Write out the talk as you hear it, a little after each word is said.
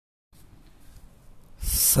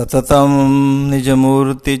સતતમ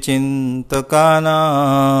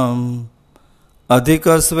નિજમૂર્તિચિંતકાનાં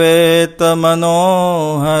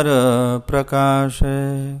અધિકશ્વેતમનોહર પ્રકાશે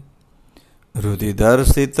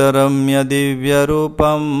હૃદિદર્શિતરમ્ય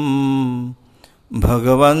દિવ્યરૂપમ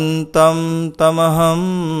ભગવન્तं તમહં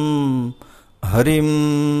હરિં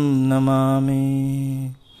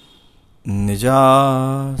નમામિ.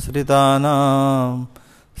 નિજાશ્રિતાનાં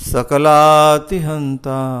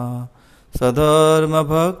સકલાતિહંતા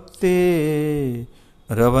સધર્મભક્તિ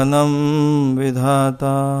રવનમ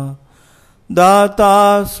વિધાતા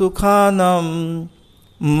દાતા સુખાનમ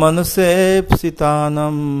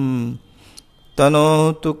મનસેપ્સિતાનમ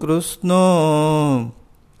તનોતુ કૃષ્ણો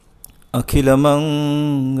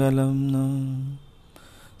અખિલમંગલમ.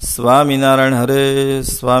 સ્વામિનારાયણ હરે,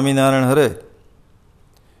 સ્વામિનારાયણ હરે.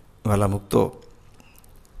 વાલા મુક્તો,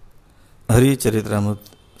 હરિચરિત્રામૃત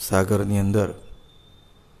સાગરની અંદર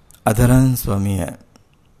આધારાનંદ સ્વામીએ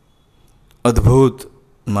અદ્ભુત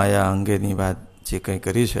માયા અંગેની વાત જે કંઈ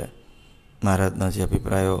કરી છે, મહારાજના જે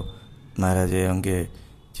અભિપ્રાયો, મહારાજે અંગે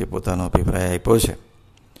જે પોતાનો અભિપ્રાય આપ્યો છે,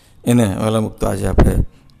 એને વાલા મુક્તો આજે આપણે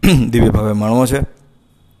દિવ્ય ભાવે માણવો છે.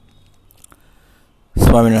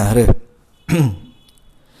 સ્વામિનારાયણ હરે.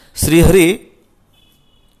 શ્રી હરિ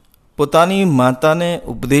પોતાની માતાને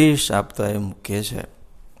ઉપદેશ આપતા એમ કહે છે,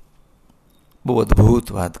 બહુ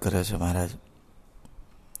અદ્ભુત વાત કરે છે મહારાજ,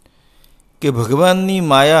 કે ભગવાનની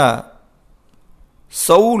માયા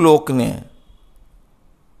સૌ લોકને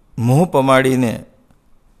મોહ પમાડીને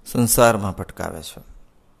સંસારમાં ભટકાવે છે.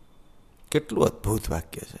 કેટલું અદ્ભુત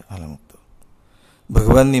વાક્ય છે વાલા મુક્તો.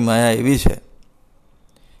 ભગવાનની માયા એવી છે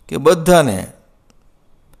કે બધાને,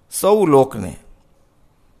 સૌ લોકને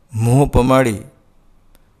મોહ પમાડી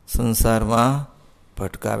સંસારમાં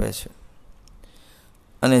ભટકાવે છે.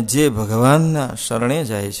 અને જે ભગવાનના શરણે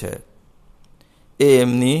જાય છે એ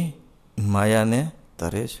એમની માયાને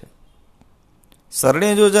તરે છે.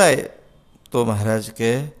 શરણે જો જાય તો મહારાજ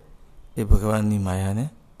કે એ ભગવાનની માયાને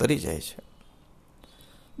તરી જાય છે.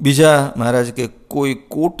 બીજા મહારાજ કે કોઈ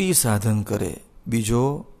કોટી સાધન કરે,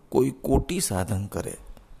 બીજો કોઈ કોટી સાધન કરે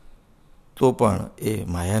તો પણ એ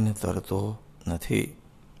માયાને તરતો નથી.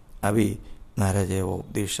 આવી મહારાજે એવો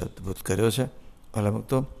ઉપદેશ અદ્ભુત કર્યો છે ભલા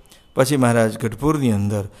ભક્તો. પછી મહારાજ ગઢપુરની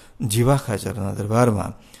અંદર જીવા ખાચરના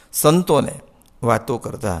દરબારમાં સંતોને વાતો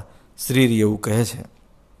કરતા શ્રી એવું કહે છે,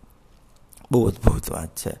 બહુ અદ્ભુત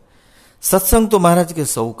વાત છે. સત્સંગ તો મહારાજ કે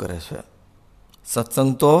સૌ કરે છે,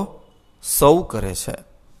 સત્સંગ તો સૌ કરે છે,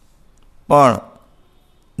 પણ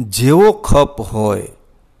જેવો ખપ હોય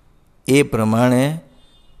એ પ્રમાણે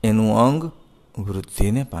એનું અંગ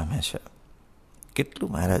વૃદ્ધિને પામે છે.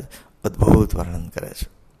 કેટલું મહારાજ અદ્ભુત વર્ણન કરે છે.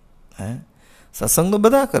 સત્સંગ તો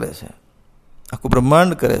બધા કરે છે, આખું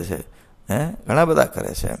બ્રહ્માંડ કરે છે, ઘણા બધા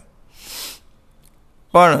કરે છે,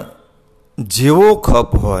 પણ જેવો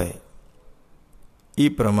ખપ હોય એ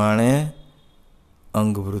પ્રમાણે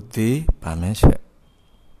અંગ વૃદ્ધિ પામે છે.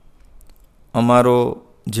 અમારો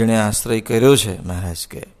જેણે આશ્રય કર્યો છે મહારાજ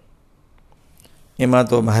કે એમાં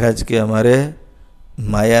તો મહારાજ કે અમારે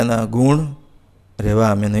માયાના ગુણ રહેવા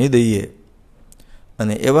અમે નહીં દઈએ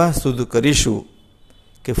અને એવા શુદ્ધ કરીશું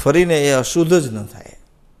કે ફરીને એ અશુદ્ધ જ ન થાય.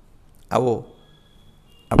 આવો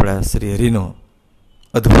આપણા શ્રી હરિનો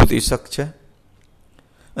અદ્ભુત ઈશક છે.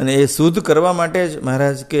 અને એ શુદ્ધ કરવા માટે જ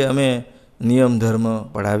મહારાજ કે અમે નિયમ ધર્મ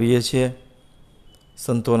પઢાવીએ છીએ,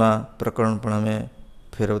 સંતોના પ્રકરણ પણ અમે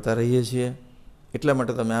ફેરવતા રહીએ છીએ. એટલા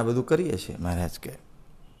માટે તો અમે આ બધું કરીએ છીએ મહારાજ કે.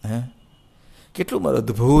 કેટલું મારું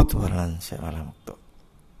અદ્ભુત વર્ણન છે વાલા મુક્તો.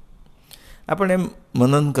 આપણે એમ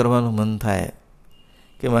મનન કરવાનું મન થાય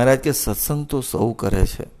કે મહારાજ કે સત્સંગ તો સૌ કરે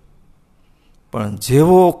છે, પણ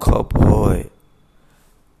જેવો ખપ હોય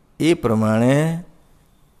એ પ્રમાણે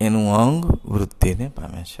એનું અંગ વૃદ્ધિને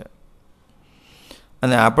પામે છે.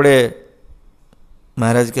 અને આપણે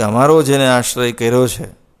મહારાજ કે અમારો જેને આશ્રય કર્યો છે,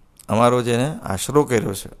 અમારો જેને આશરો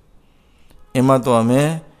કર્યો છે, એમાં તો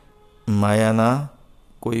અમે માયાના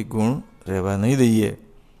કોઈ ગુણ રહેવા નહીં દઈએ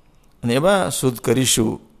અને એમાં શુદ્ધ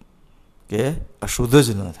કરીશું કે અશુદ્ધ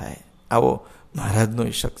જ ન થાય. આવો મહારાજનો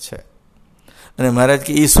ઈશક છે. અને મહારાજ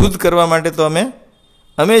કે એ શુદ્ધ કરવા માટે તો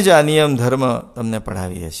અમે જ આ નિયમ ધર્મ તમને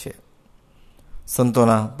પઢાવીએ છીએ,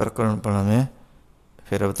 સંતોના પ્રકરણ પણ અમે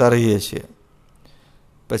ફેરવતા રહીએ છીએ.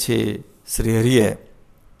 પછી શ્રી હરિએ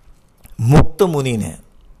મુક્ત મુનિને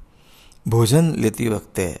ભોજન લેતી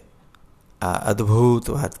વખતે આ અદ્ભુત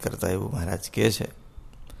વાત કરતા એવું મહારાજ કહે છે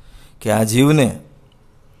કે આ જીવને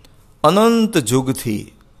અનંત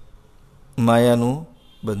યુગથી માયાનું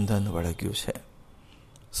બંધન વળગ્યું છે.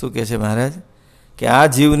 શું કહે છે મહારાજ? કે આ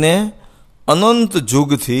જીવને અનંત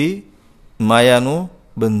યુગથી માયાનું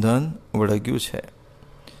બંધન વળગ્યું છે.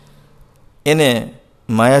 એને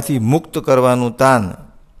માયાથી મુક્ત કરવાનું તાન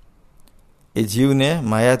એ જીવને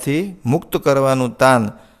માયાથી મુક્ત કરવાનું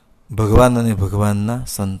તાન ભગવાન અને ભગવાનના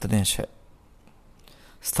સંતને છે.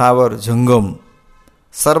 સ્થાવર જંગમ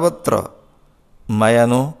સર્વત્ર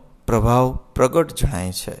માયાનો પ્રભાવ પ્રગટ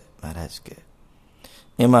જણાય છે. મહારાજ કે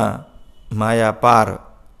એમાં માયા પાર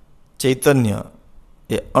ચૈતન્ય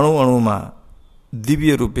એ અણુ અણુમાં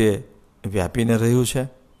દિવ્ય રૂપે વ્યાપીને રહ્યું છે.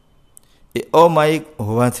 એ અમાયિક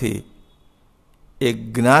હોવાથી એ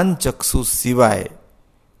જ્ઞાન ચક્ષુ સિવાય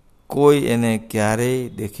કોઈ એને ક્યારેય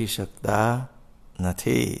દેખી શકતા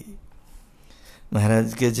નથી.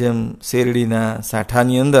 મહારાજ કે જેમ શેરડીના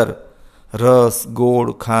સાઠાની અંદર રસ,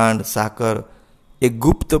 ગોળ, ખાંડ, સાકર એ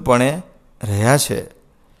ગુપ્તપણે રહ્યા છે,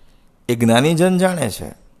 એ જ્ઞાનીજન જાણે છે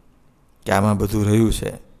કે આમાં બધું રહ્યું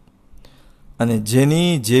છે. અને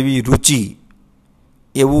જેની જેવી રુચિ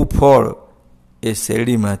એવું ફળ એ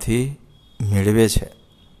શેરડીમાંથી મેળવે છે.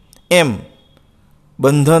 એમ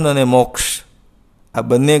બંધન અને મોક્ષ આ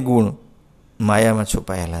બંને ગુણ માયામાં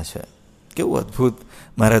છુપાયેલા છે. કેવું અદ્ભુત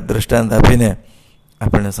મહારાજ દ્રષ્ટાંત આપીને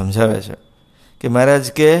આપણને સમજાવે છે કે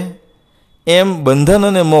મહારાજ કે એમ બંધન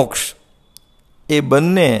અને મોક્ષ એ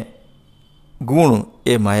બંને ગુણ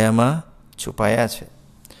એ માયામાં છુપાયા છે.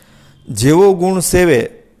 જેવો ગુણ સેવે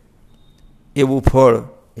એવું ફળ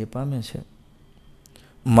એ પામે છે.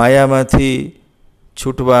 માયામાંથી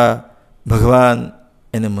છૂટવા ભગવાન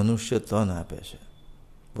એને મનુષ્ય તન આપે છે.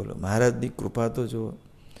 બોલો, મહારાજની કૃપા તો જુઓ.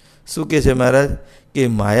 શું કહે છે મહારાજ કે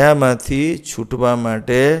માયામાંથી છૂટવા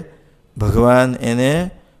માટે ભગવાન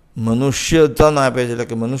એને મનુષ્ય તન આપે છે, એટલે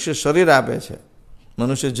કે મનુષ્ય શરીર આપે છે,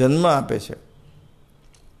 મનુષ્ય જન્મ આપે છે.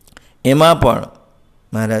 એમાં પણ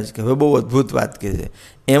મહારાજ કે હવે બહુ અદ્ભુત વાત કહે છે,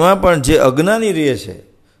 એમાં પણ જે અજ્ઞાની રહે છે,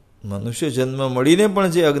 મનુષ્ય જન્મ મળીને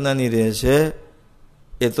પણ જે અજ્ઞાની રહે છે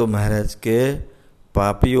એ તો મહારાજ કે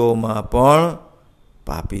પાપીઓમાં પણ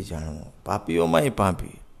પાપી જાણવો, પાપીઓમાંય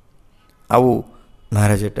પાપી. આવું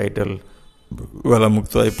મહારાજે ટાઇટલ વાલા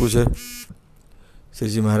મુક્તો આપ્યું છે.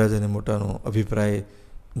 શ્રીજી મહારાજ અને મોટાનો અભિપ્રાય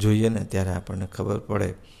જોઈએ ને ત્યારે આપણને ખબર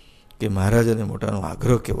પડે કે મહારાજ અને મોટાનો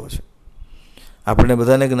આગ્રહ કેવો છે. આપણે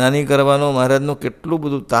બધાને જ્ઞાની કરવાનો મહારાજનું કેટલું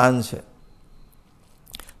બધું તાન છે.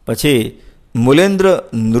 પછી મૂલેન્દ્ર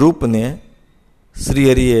નૃપને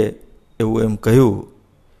શ્રીહરિએ એવું એમ કહ્યું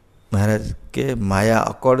મહારાજ કે માયા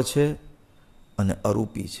અકળ છે અને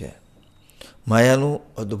અરૂપી છે.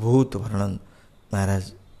 માયાનું અદ્ભુત વર્ણન મહારાજ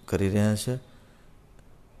કરી રહ્યા છે.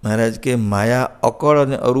 મહારાજ કે માયા અકળ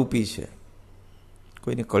અને અરૂપી છે,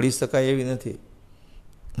 કોઈને કળી શકાય એવી નથી,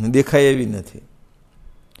 દેખાય એવી નથી.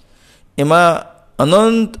 એમાં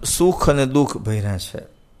અનંત સુખ અને દુઃખ ભર્યા છે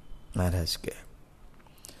મહારાજ કે.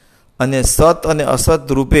 અને સત અને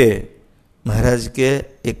અસત રૂપે મહારાજ કે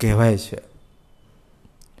એ કહેવાય છે.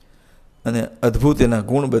 અને અદ્ભુત એના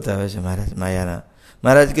ગુણ બતાવે છે મહારાજ માયાના.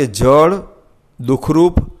 મહારાજ કે જળ,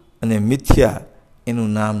 દુઃખરૂપ અને મિથ્યા એનું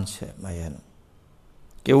નામ છે માયાનું.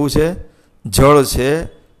 કેવું છે? જળ છે,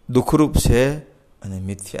 દુઃખરૂપ છે અને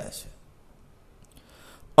મિથ્યા છે.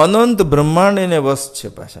 અનંત બ્રહ્માંડ એને વશ છે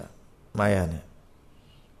પાછા માયાને.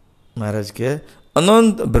 મહારાજ કે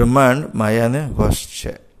અનંત બ્રહ્માંડ માયાને વશ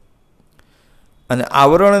છે. અને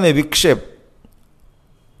આવરણ અને વિક્ષેપ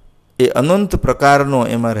એ અનંત પ્રકારનો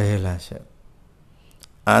એમાં રહેલા છે.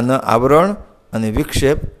 આના આવરણ અને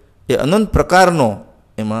વિક્ષેપ એ અનંત પ્રકારનો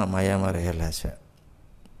એમાં માયામાં રહેલા છે.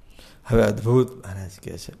 હવે અદ્ભુત મહારાજ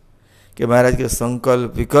કહે છે કે મહારાજ કે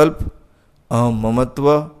સંકલ્પ વિકલ્પ, અહમ મમત્વ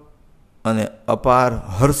અને અપાર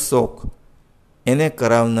હર્ષોક એને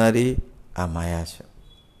કરાવનારી આ માયા છે.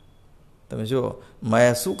 તમે જુઓ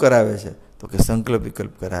માયા શું કરાવે છે તો કે સંકલ્પ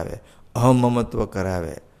વિકલ્પ કરાવે, અહમ મમત્વ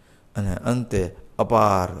કરાવે અને અંતે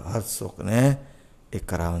અપાર હર્ષોકને એ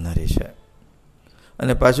કરાવનારી છે.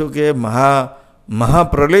 અને પાછું કે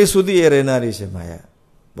મહાપ્રલય સુધી એ રહેનારી છે માયા.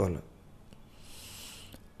 બોલો.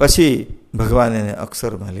 પછી ભગવાન એને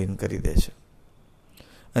અક્ષરમાં લીન કરી દે છે.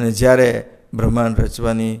 અને જ્યારે બ્રહ્માંડ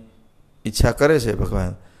રચવાની ઈચ્છા કરે છે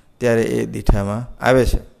ભગવાન, ત્યારે એ દીઠામાં આવે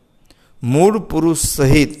છે. મૂળ પુરુષ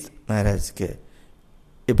સહિત મહારાજ કે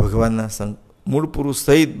એ ભગવાનના મૂળ પુરુષ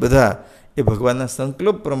સહિત બધા એ ભગવાનના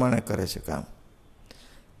સંકલ્પ પ્રમાણે કરે છે કામ.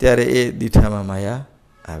 ત્યારે એ દીઠામાં માયા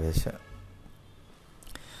આવે છે.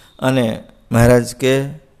 અને મહારાજ કે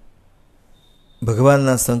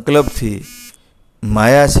ભગવાનના સંકલ્પથી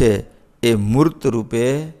માયા છે એ મૂર્ત રૂપે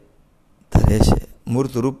ધરે છે,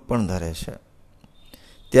 મૂર્ત રૂપ પણ ધરે છે.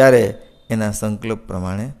 ત્યારે એના સંકલ્પ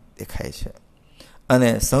પ્રમાણે દેખાય છે.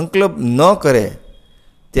 અને સંકલ્પ ન કરે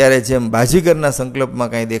ત્યારે જેમ બાજીગરના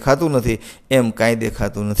સંકલ્પમાં કાંઈ દેખાતું નથી એમ કાંઈ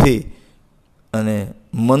દેખાતું નથી. અને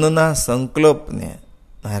મનના સંકલ્પને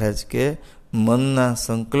મહારાજ કે મનના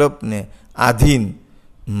સંકલ્પને આધીન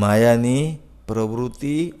માયાની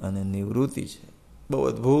પ્રવૃત્તિ અને નિવૃત્તિ છે. બહુ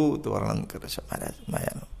અદ્ભુત વર્ણન કરે છે મહારાજ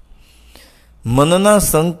માયાનું. મનના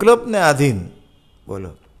સંકલ્પને આધીન,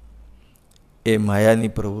 બોલો, એ માયાની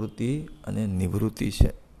પ્રવૃત્તિ અને નિવૃત્તિ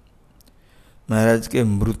છે. મહારાજ કે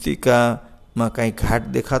મૃતિકામાં કાંઈ ઘાટ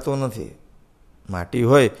દેખાતો નથી. માટી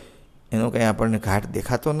હોય એનો કંઈ આપણને ઘાટ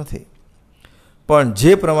દેખાતો નથી, પણ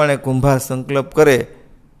જે પ્રમાણે કુંભાર સંકલ્પ કરે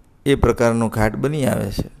એ પ્રકારનો ઘાટ બની આવે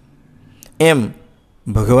છે. એમ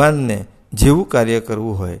ભગવાનને જેવું કાર્ય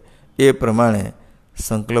કરવું હોય એ પ્રમાણે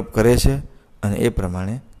સંકલ્પ કરે છે અને એ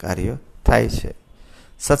પ્રમાણે કાર્ય થાય છે.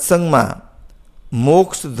 સત્સંગમાં,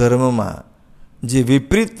 મોક્ષ ધર્મમાં જે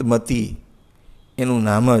વિપરીત મતિ, એનું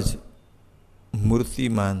નામ જ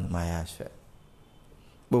મૂર્તિમાન માયા છે.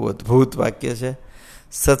 બહુ અદ્ભુત વાક્ય છે.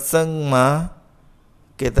 સત્સંગમાં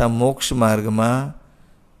કહેતા મોક્ષ માર્ગમાં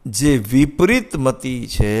જે વિપરીત મતિ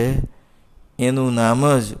છે એનું નામ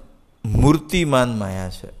જ મૂર્તિમાન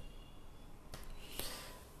માયા છે.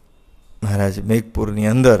 મહારાજ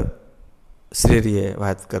મેઘપુરની અંદર શ્રીએ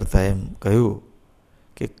વાત કરતા એમ કહ્યું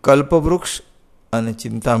કે કલ્પવૃક્ષ અને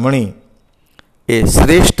ચિંતામણી એ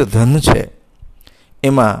શ્રેષ્ઠ ધન છે.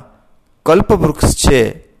 એમાં કલ્પવૃક્ષ છે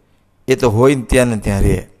એ તો હોય ને ત્યાં ને ત્યાં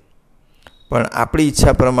રહે, પણ આપણી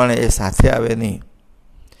ઈચ્છા પ્રમાણે એ સાથે આવે નહીં.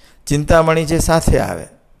 ચિંતામણી છે સાથે આવે,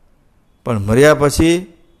 પણ મર્યા પછી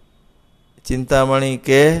ચિંતામણી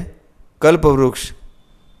કે કલ્પવૃક્ષ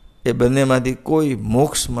એ બંનેમાંથી કોઈ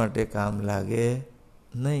મોક્ષ માટે કામ લાગે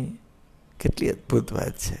નહીં. કેટલી અદ્ભુત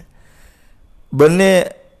વાત છે. બંને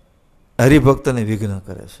હરિભક્તને વિઘ્ન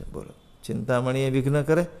કરે છે. બોલો, ચિંતામણી એ વિઘ્ન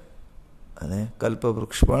કરે અને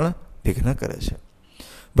કલ્પવૃક્ષ પણ વિઘ્ન કરે છે.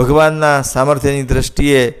 ભગવાનના સામર્થ્યની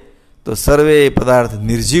દ્રષ્ટિએ તો સર્વે પદાર્થ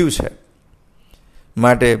નિર્જીવ છે,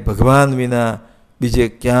 માટે ભગવાન વિના બીજે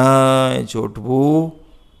ક્યાંય ચોંટવું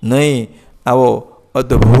નહીં. આવો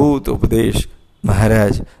અદ્ભુત ઉપદેશ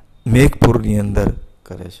મહારાજ મેઘપુરની અંદર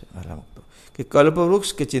કરે છે. કે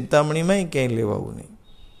કલ્પવૃક્ષ કે ચિંતામણીમાં ક્યાંય લેવાવું નહીં.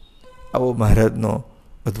 આવો મહારાજનો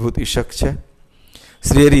અદ્ભુત ઈશક છે.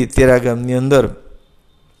 શ્રીહરિ તેરા ગામની અંદર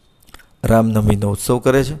રામનવમીનો ઉત્સવ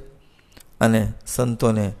કરે છે અને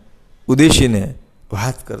સંતોને ઉદ્દેશીને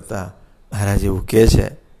વાત કરતા મહારાજ એવું કહે છે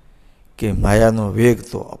કે માયાનો વેગ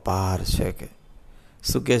તો અપાર છે. કે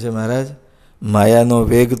શું કહે છે મહારાજ? માયાનો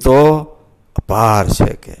વેગ તો અપાર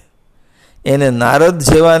છે. કે એને નારદ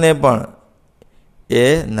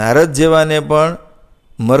જેવાને પણ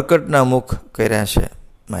મરકટના મુખ કર્યા છે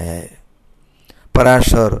માયાએ.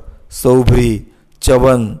 પરાશર, સૌભરી,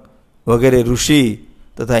 ચવન વગેરે ઋષિ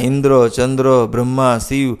તથા ઇન્દ્ર, ચંદ્ર, બ્રહ્મા,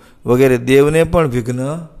 શિવ વગેરે દેવને પણ વિઘ્ન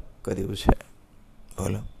કર્યું છે.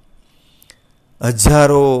 બોલો,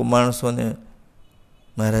 હજારો માણસોને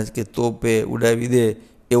મહારાજ કે તોપે ઉડાવી દે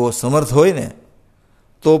એવો સમર્થ હોય ને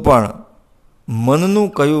તો પણ મનનું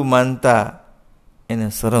કયું માનતા એને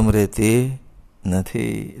શરમ રહેતી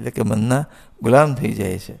નથી. એટલે કે મનના ગુલામ થઈ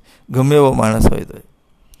જાય છે, ગમે એવો માણસ હોય તો.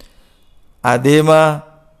 આ દેહમાં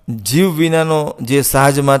જીવ વિનાનો જે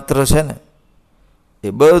સહજ માત્ર છે ને એ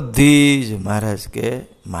બધી જ મહારાજ કે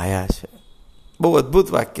માયા છે. બહુ અદ્ભુત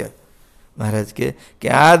વાક્ય મહારાજ કે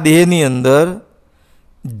આ દેહની અંદર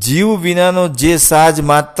જીવ વિનાનો જે સહજ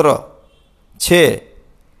માત્ર છે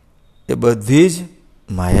એ બધી જ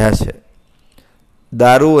માયા છે.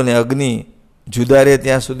 દારૂ અને અગ્નિ જુદા રહે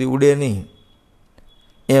ત્યાં સુધી ઉડે નહીં.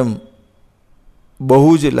 એમ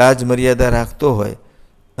બહુ જ લાજ મર્યાદા રાખતો હોય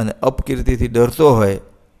અને અપકીર્તિથી ડરતો હોય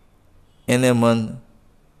એને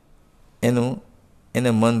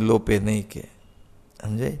મન લોપે નહીં. કે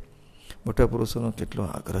સમજાય? મોટા પુરુષોનો કેટલો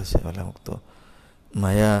આગ્રહ છે. ભલા મુક્તો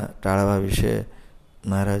માયા ટાળવા વિશે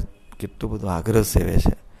મહારાજ કેટલો બધો આગ્રહ સેવે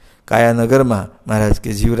છે. કાયાનગરમાં મહારાજ કે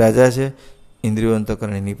જીવ રાજા છે, ઇન્દ્રિયો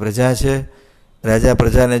અંતઃકરણની પ્રજા છે. રાજા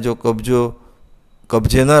પ્રજાને જો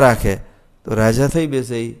કબજે ન રાખે તો રાજા થઈ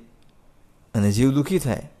બેસે અને જીવ દુઃખી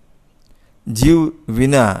થાય. જીવ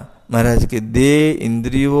વિના મહારાજ કે દેહ,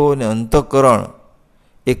 ઇન્દ્રિયો અને અંતઃકરણ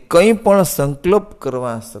એ કંઈ પણ સંકલ્પ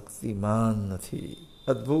કરવા શક્તિમાન નથી.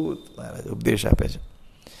 અદ્ભુત મહારાજ ઉપદેશ આપે છે.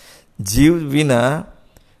 જીવ વિના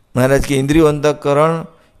મહારાજ કે ઇન્દ્રિયો, અંતઃકરણ,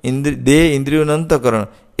 દેહ, ઇન્દ્રિયો અને અંતઃકરણ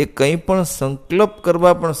એ કંઈ પણ સંકલ્પ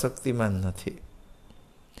કરવા પણ શક્તિમાન નથી.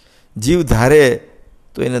 જીવ ધારે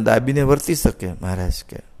તો એને દાબીને વર્તી શકે મહારાજ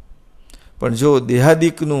કે, પણ જો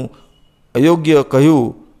દેહાદિકનું અયોગ્ય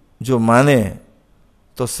કહ્યું જો માને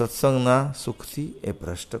તો સત્સંગના સુખથી એ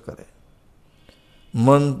ભ્રષ્ટ કરે.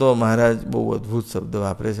 મન તો મહારાજ બહુ અદ્ભુત શબ્દ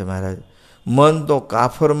વાપરે છે મહારાજ. મન તો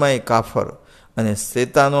કાફરમાંય કાફર અને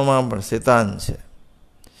શેતાનોમાં પણ શેતાન છે.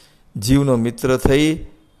 જીવનો મિત્ર થઈ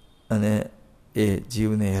અને એ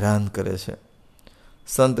જીવને હેરાન કરે છે.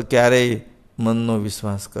 સંત ક્યારેય મનનો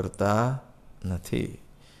વિશ્વાસ કરતા નથી.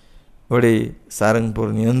 વળી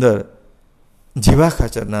સારંગપુરની અંદર જીવા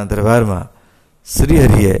ખાચરના દરબારમાં શ્રી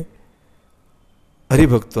હરિએ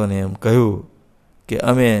હરિભક્તોને એમ કહ્યું કે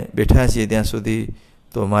અમે બેઠા છીએ ત્યાં સુધી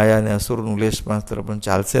તો માયા અને અસુરનું લેશ માત્ર પણ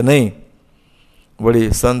ચાલશે નહીં. વળી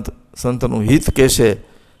સંતનું હિત કહેશે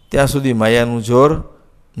ત્યાં સુધી માયાનું જોર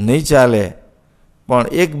નહીં ચાલે. પણ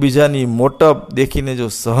એકબીજાની મોટપ દેખીને જો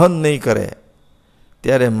સહન નહીં કરે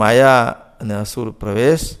ત્યારે માયા અને અસુર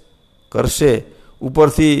પ્રવેશ કરશે.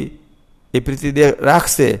 ઉપરથી એ પ્રીતિ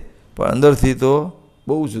રાખશે પણ અંદરથી તો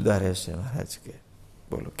બહુ જુદા રહેશે. મહારાજ કે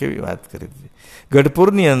બોલો કેવી વાત કરી હતી.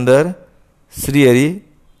 ગઢપુરની અંદર શ્રી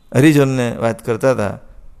હરિજનને વાત કરતા હતા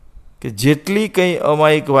કે જેટલી કંઈ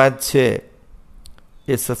અમાયિક વાત છે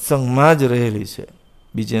એ સત્સંગમાં જ રહેલી છે,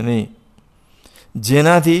 બીજે નહીં,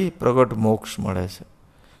 જેનાથી પ્રગટ મોક્ષ મળે છે.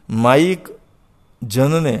 માયિક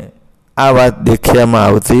જનને આ વાત દેખ્યામાં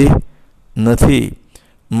આવતી નથી.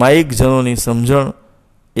 માયિક જનોની સમજણ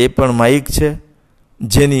એ પણ માયિક છે,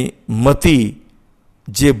 જેની મતિ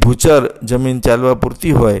જે ભૂચર જમીન ચાલવા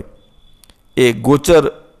પૂરતી હોય એ ગોચર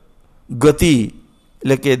ગતિ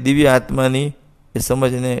એટલે કે દિવ્ય આત્માની એ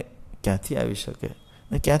સમજને ક્યાંથી આવી શકે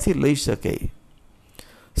ને ક્યાંથી લઈ શકે.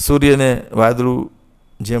 સૂર્યને વાદળું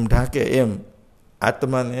જેમ ઢાંકે એમ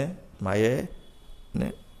આત્માને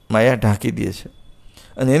માયા ઢાંકી દે છે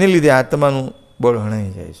અને એને લીધે આત્માનું બળ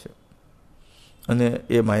હણાઈ જાય છે અને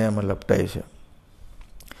એ માયામાં લપટાય છે.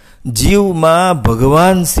 જીવમાં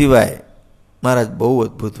ભગવાન સિવાય, મહારાજ બહુ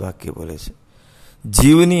અદ્ભુત વાક્ય બોલે છે,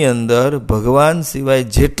 જીવની અંદર ભગવાન સિવાય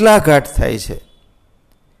જેટલા ઘાટ થાય છે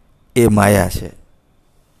એ માયા છે.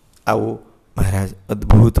 આવું મહારાજ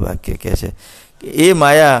અદ્ભુત વાક્ય કહે છે કે એ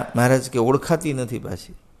માયા મહારાજ કે ઓળખાતી નથી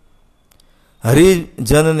પાછી.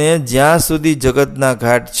 હરિજનને જ્યાં સુધી જગતના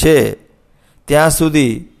ઘાટ છે ત્યાં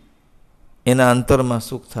સુધી એના અંતરમાં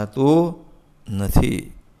સુખ થતું નથી.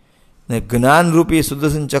 ને જ્ઞાનરૂપી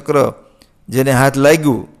સુદર્શન ચક્ર જેને હાથ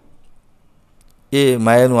લાગ્યું એ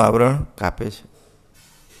માયાનું આવરણ કાપે છે.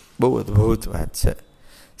 બહુ અદ્ભુત વાત છે.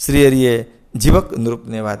 શ્રી હરિએ જીવક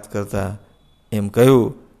નૃપને વાત કરતા એમ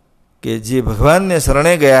કહ્યું કે જે ભગવાનને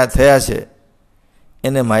શરણે ગયા થયા છે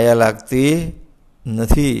એને માયા લાગતી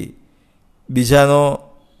નથી. બીજાનો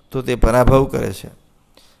તો તે પરાભવ કરે છે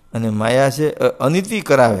અને માયા છે અનિતિ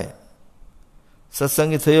કરાવે.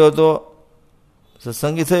 સત્સંગી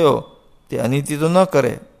થયો તે અનિતિ તો ન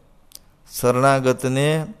કરે. શરણાગતને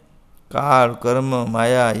કાળ, કર્મ,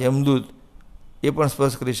 માયા, યમદૂત એ પણ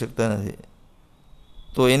સ્પર્શ કરી શકતા નથી.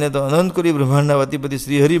 તો એને તો અનંત કોટી બ્રહ્માંડના અધિપતિ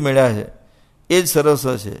શ્રી હરિ મળ્યા છે, એ જ સરસ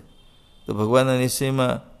છે. તો ભગવાનના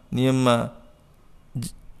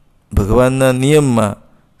નિયમમાં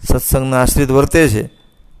સત્સંગના આશ્રિત વર્તે છે,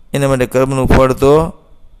 એના માટે કર્મનું ફળ તો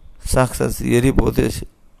સાક્ષાત શ્રી હરિ પોતે છે.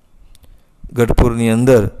 ગઢપુરની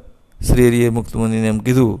અંદર શ્રી હરિએ મુક્તમુનિને એમ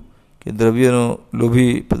કીધું કે દ્રવ્યનો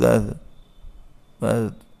લોભી પદાર્થ,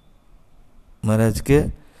 મહારાજ કે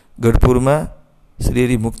ગઢપુરમાં શ્રી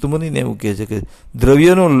હરિ મુક્તમુનિને એવું કહે છે કે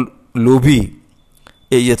દ્રવ્યનો લોભી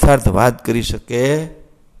એ યથાર્થ વાત કરી શકે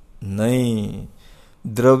નહીં.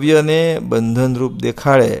 દ્રવ્યને બંધનરૂપ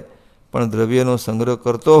દેખાડે પણ દ્રવ્યનો સંગ્રહ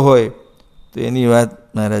કરતો હોય તો એની વાત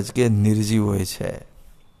મહારાજ કે નિર્જીવ હોય છે.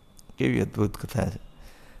 કેવી અદ્ભુત કથા છે.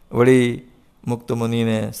 વળી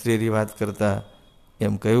મુક્તમુનિને શ્રી હરિ વાત કરતા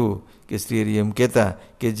એમ કહ્યું કે શ્રી હરિ એમ કહેતા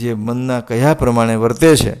કે જે મનના કયા પ્રમાણે વર્તે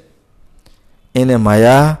છે એને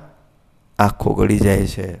માયા આખો ગળી જાય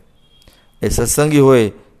છે. એ સત્સંગી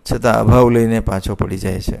હોય છતાં અભાવ લઈને પાછો પડી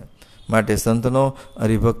જાય છે. માટે સંતનો,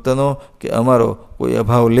 હરિભક્તનો કે અમારો કોઈ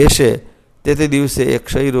અભાવ લેશે તે દિવસે એક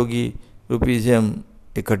ક્ષયરોગી રૂપી જેમ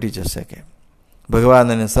એ ઘટી જશે. કે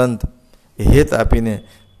ભગવાન અને સંત એ હેત આપીને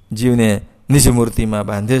જીવને નિજ મૂર્તિમાં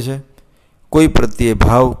બાંધે છે. કોઈ પ્રત્યે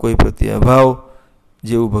ભાવ, કોઈ પ્રત્યે અભાવ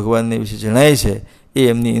જેવું ભગવાનને વિશે જણાય છે એ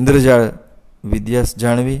એમની ઇન્દ્રજાળ વિદ્યા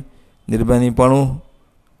જાણવી. નિર્માનીપણું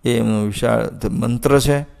એ એમનો વિશાળ મંત્ર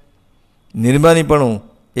છે. નિર્માનીપણું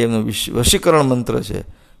એ એમનો વશીકરણ મંત્ર છે.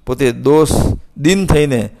 પોતે દોષ દીન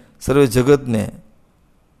થઈને સર્વે જગતને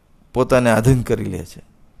પોતાને આધીન કરી લે છે.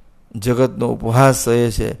 જગતનો ઉપહાસ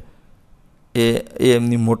સહે છે એ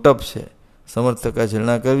એમની મોટપ છે. સમર્થકા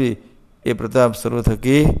ઝરણા કરવી એ પ્રતાપ સર્વ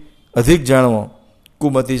થકી અધિક જાણવો.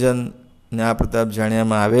 કુમતીજનને આ પ્રતાપ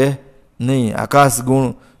જાણ્યામાં આવે નહીં. આકાશ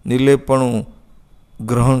ગુણ નિર્લેપણું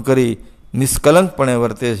ગ્રહણ કરી નિષ્કલંકપણે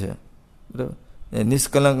વર્તે છે. બરાબર.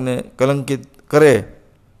 નિષ્કલંકને કલંકિત કહે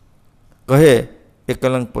એ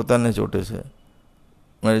કલંક પોતાને ચોટે છે.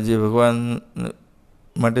 માટે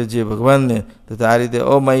જે ભગવાનને તથા આ રીતે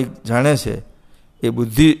અમાયિક જાણે છે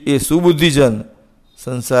એ સુબુદ્ધિજન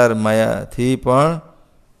સંસાર માયાથી પણ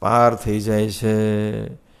પાર થઈ જાય છે.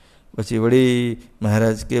 પછી વળી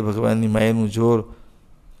મહારાજ કે ભગવાનની માયાનું જોર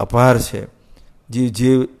અપાર છે.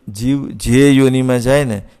 જીવ જે યોનિમાં જાય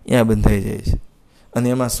ને ત્યાં બંધાઈ જાય છે અને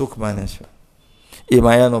એમાં સુખ માને છે. એ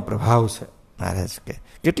માયાનો પ્રભાવ છે. મહારાજ કે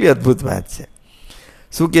કેટલી અદ્ભુત વાત છે.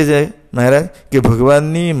 શું કહે છે મહારાજ કે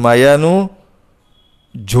ભગવાનની માયાનું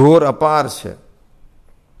જોર અપાર છે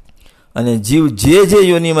અને જીવ જે જે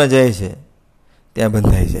યોનિમાં જાય છે ત્યાં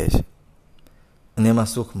બંધાઈ જાય છે અને એમાં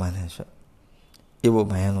સુખ માને છે. એવો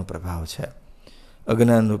માયાનો પ્રભાવ છે.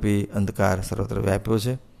 અજ્ઞાનરૂપી અંધકાર સર્વત્ર વ્યાપ્યો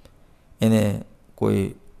છે, એને કોઈ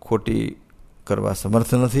ખોટી કરવા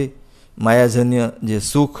સમર્થ નથી. માયાજન્ય જે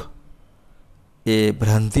સુખ એ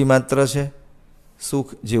ભ્રાંતિ માત્ર છે.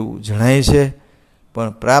 સુખ જેવું જણાય છે,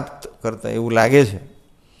 પણ પ્રાપ્ત કરતાં એવું લાગે છે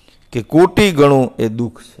કે કોટી ગણું એ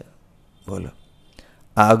દુઃખ છે. બોલો,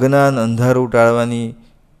 આ અજ્ઞાન અંધારું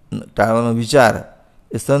ટાળવાનો વિચાર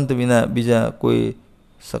એ સંત વિના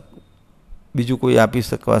બીજું કોઈ આપી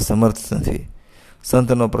શકવા સમર્થ નથી.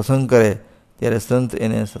 સંતનો પ્રસંગ કરે ત્યારે સંત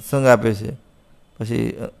એને સત્સંગ આપે છે.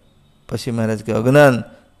 પછી મહારાજ કે અજ્ઞાન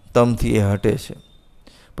તમથી એ હટે છે.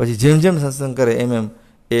 પછી જેમ જેમ સત્સંગ કરે એમ એમ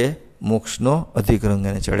એ મોક્ષનો અધિક રંગ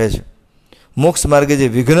એને ચડે છે. મોક્ષ માર્ગે જે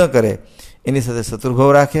વિઘ્ન કરે એની સાથે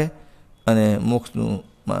શત્રુભાવ રાખે અને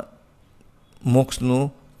મોક્ષનું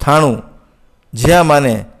થાણું જ્યાં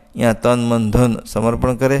માને ત્યાં તન મન ધન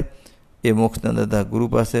સમર્પણ કરે. એ મોક્ષના દાદા ગુરુ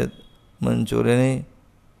પાસે મન ચોરે નહીં.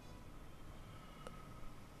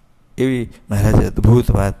 એવી મહારાજે અદ્ભુત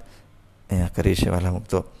વાત અહીંયા કરી છે વાલા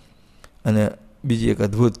મુક્તો. અને બીજી એક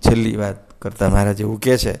અદ્ભુત છેલ્લી વાત કરતા મહારાજ એવું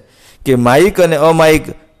કહે છે કે માયિક અને અમાયિક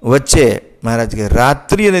વચ્ચે મહારાજ કે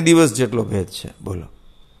રાત્રિ અને દિવસ જેટલો ભેદ છે. બોલો,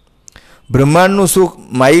 બ્રહ્માંડનું સુખ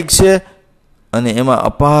માયિક છે અને એમાં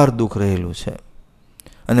અપાર દુઃખ રહેલું છે,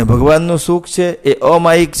 અને ભગવાનનું સુખ છે એ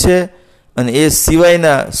અમાયિક છે અને એ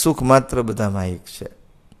સિવાયના સુખ માત્ર બધા માયિક છે.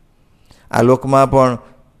 આ લોકમાં પણ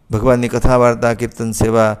ભગવાનની કથા વાર્તા કીર્તન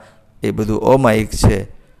સેવા એ બધું અમાયિક છે.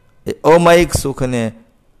 એ અમાયિક સુખને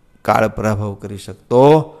કાળ પરાભવ કરી શકતો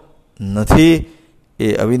નથી. એ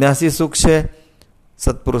અવિનાશી સુખ છે.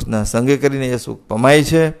 સત્પુરુષના સંગે કરીને એ સુખ પમાય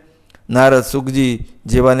છે. નારદ સુખજી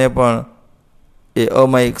જેવાને પણ એ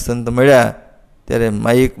અમાયિક સંત મળ્યા ત્યારે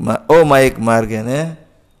અમાયિક માર્ગ એને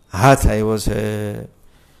હાથ આવ્યો છે.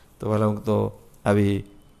 તો વાલા તો આવી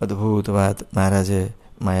અદ્ભુત વાત મહારાજે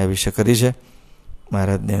માયા વિશે કરી છે.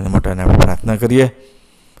 મહારાજને મોટાને આપણે પ્રાર્થના કરીએ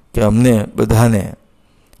કે અમને બધાને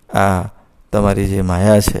આ તમારી જે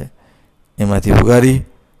માયા છે એમાંથી ઉગારી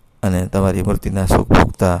અને તમારી મૂર્તિના સુખ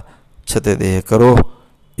ભોગતા છતે દેહ કરો,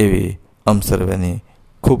 એવી સર્વેની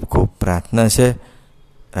ખૂબ ખૂબ પ્રાર્થના છે.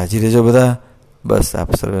 રાજી રહેજો બધા. બસ આપ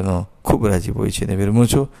સર્વેનો ખૂબ રાજીપો ઈચ્છીને વિરમું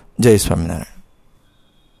છું. જય સ્વામિનારાયણ.